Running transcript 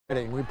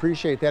We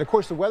appreciate that. Of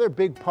course, the weather,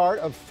 big part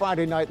of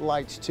Friday Night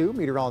Lights, too.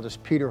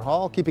 Meteorologist Peter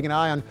Hall keeping an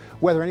eye on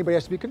whether anybody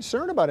has to be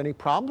concerned about any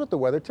problems with the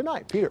weather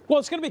tonight. Peter. Well,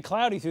 it's going to be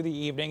cloudy through the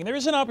evening, and there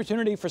is an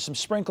opportunity for some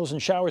sprinkles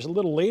and showers a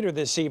little later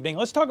this evening.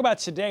 Let's talk about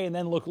today and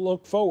then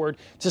look forward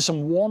to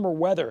some warmer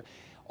weather.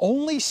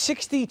 Only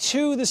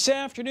 62 this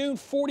afternoon,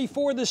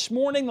 44 this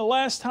morning. The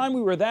last time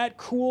we were that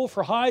cool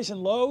for highs and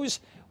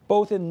lows,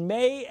 both in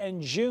May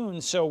and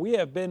June. So we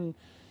have been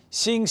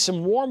seeing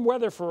some warm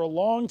weather for a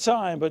long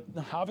time, but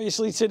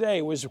obviously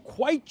today was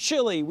quite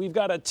chilly. We've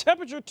got a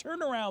temperature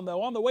turnaround,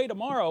 though, on the way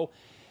tomorrow.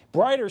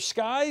 Brighter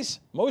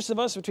skies, most of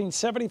us between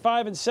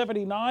 75 and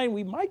 79.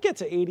 We might get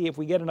to 80 if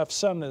we get enough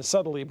sun and a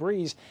southerly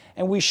breeze,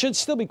 and we should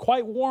still be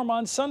quite warm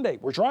on Sunday.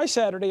 We're dry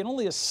Saturday and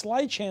only a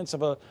slight chance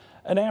of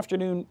an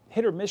afternoon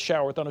hit or miss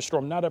shower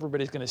thunderstorm. Not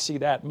everybody's going to see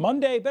that.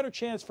 Monday, better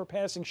chance for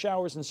passing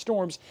showers and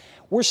storms.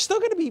 We're still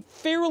going to be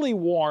fairly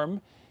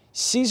warm,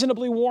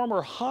 seasonably warm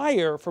or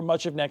higher for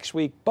much of next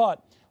week,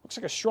 but looks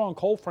like a strong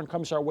cold front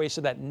comes our way,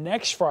 so that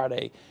next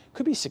Friday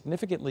could be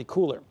significantly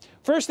cooler.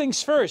 First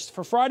things first,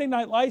 for Friday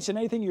Night Lights and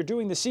anything you're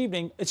doing this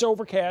evening, it's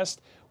overcast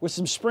with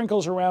some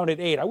sprinkles around at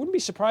 8. I wouldn't be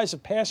surprised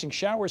if passing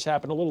showers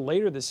happen a little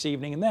later this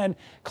evening, and then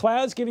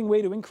clouds giving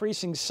way to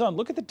increasing sun.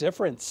 Look at the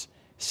difference.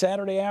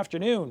 Saturday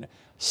afternoon,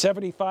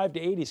 75 to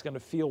 80 is going to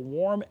feel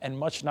warm and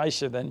much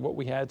nicer than what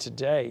we had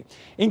today.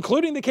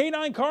 Including the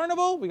K9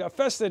 Carnival, we got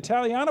Festa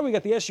Italiana, we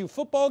got the SU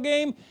football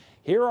game.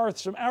 Here are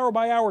some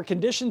hour-by-hour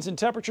conditions and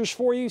temperatures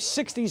for you.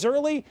 60s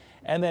early,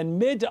 and then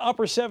mid to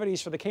upper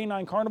 70s for the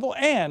K9 Carnival,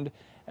 and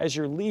as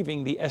you're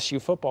leaving the SU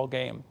football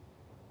game.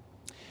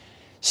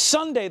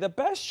 Sunday, the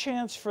best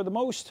chance for the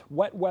most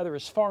wet weather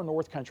is far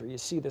north country. You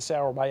see this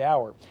hour by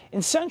hour.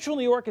 In central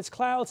New York, it's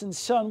clouds and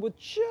sun with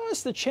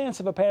just the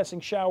chance of a passing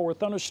shower or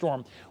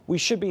thunderstorm. We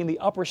should be in the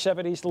upper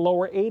 70s to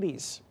lower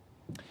 80s.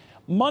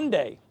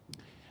 Monday,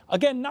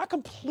 again, not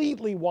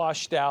completely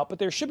washed out, but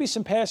there should be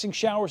some passing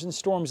showers and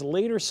storms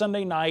later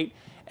Sunday night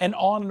and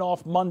on and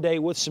off Monday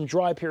with some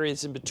dry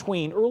periods in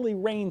between. Early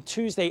rain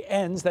Tuesday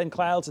ends, then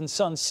clouds and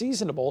sun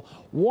seasonable.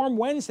 Warm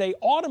Wednesday,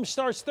 autumn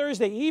starts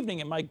Thursday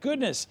evening, and my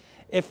goodness,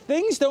 if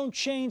things don't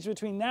change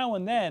between now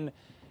and then,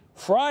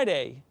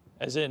 Friday,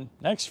 as in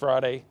next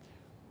Friday,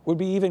 would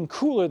be even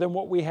cooler than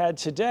what we had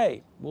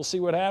today. We'll see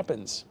what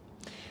happens.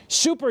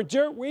 Super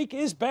Dirt Week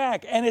is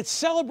back, and it's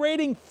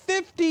celebrating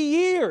 50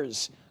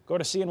 years. Go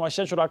to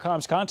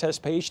CNYCentral.com's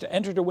contest page to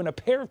enter to win a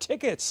pair of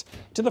tickets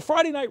to the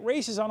Friday night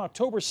races on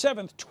October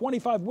 7th,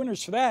 25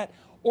 winners for that,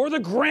 or the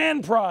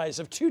grand prize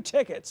of 2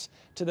 tickets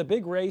to the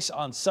big race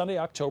on Sunday,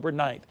 October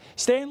 9th.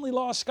 Stanley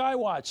Law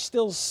Skywatch,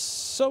 still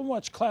so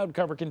much cloud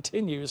cover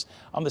continues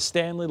on the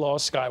Stanley Law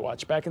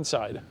Skywatch. Back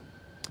inside.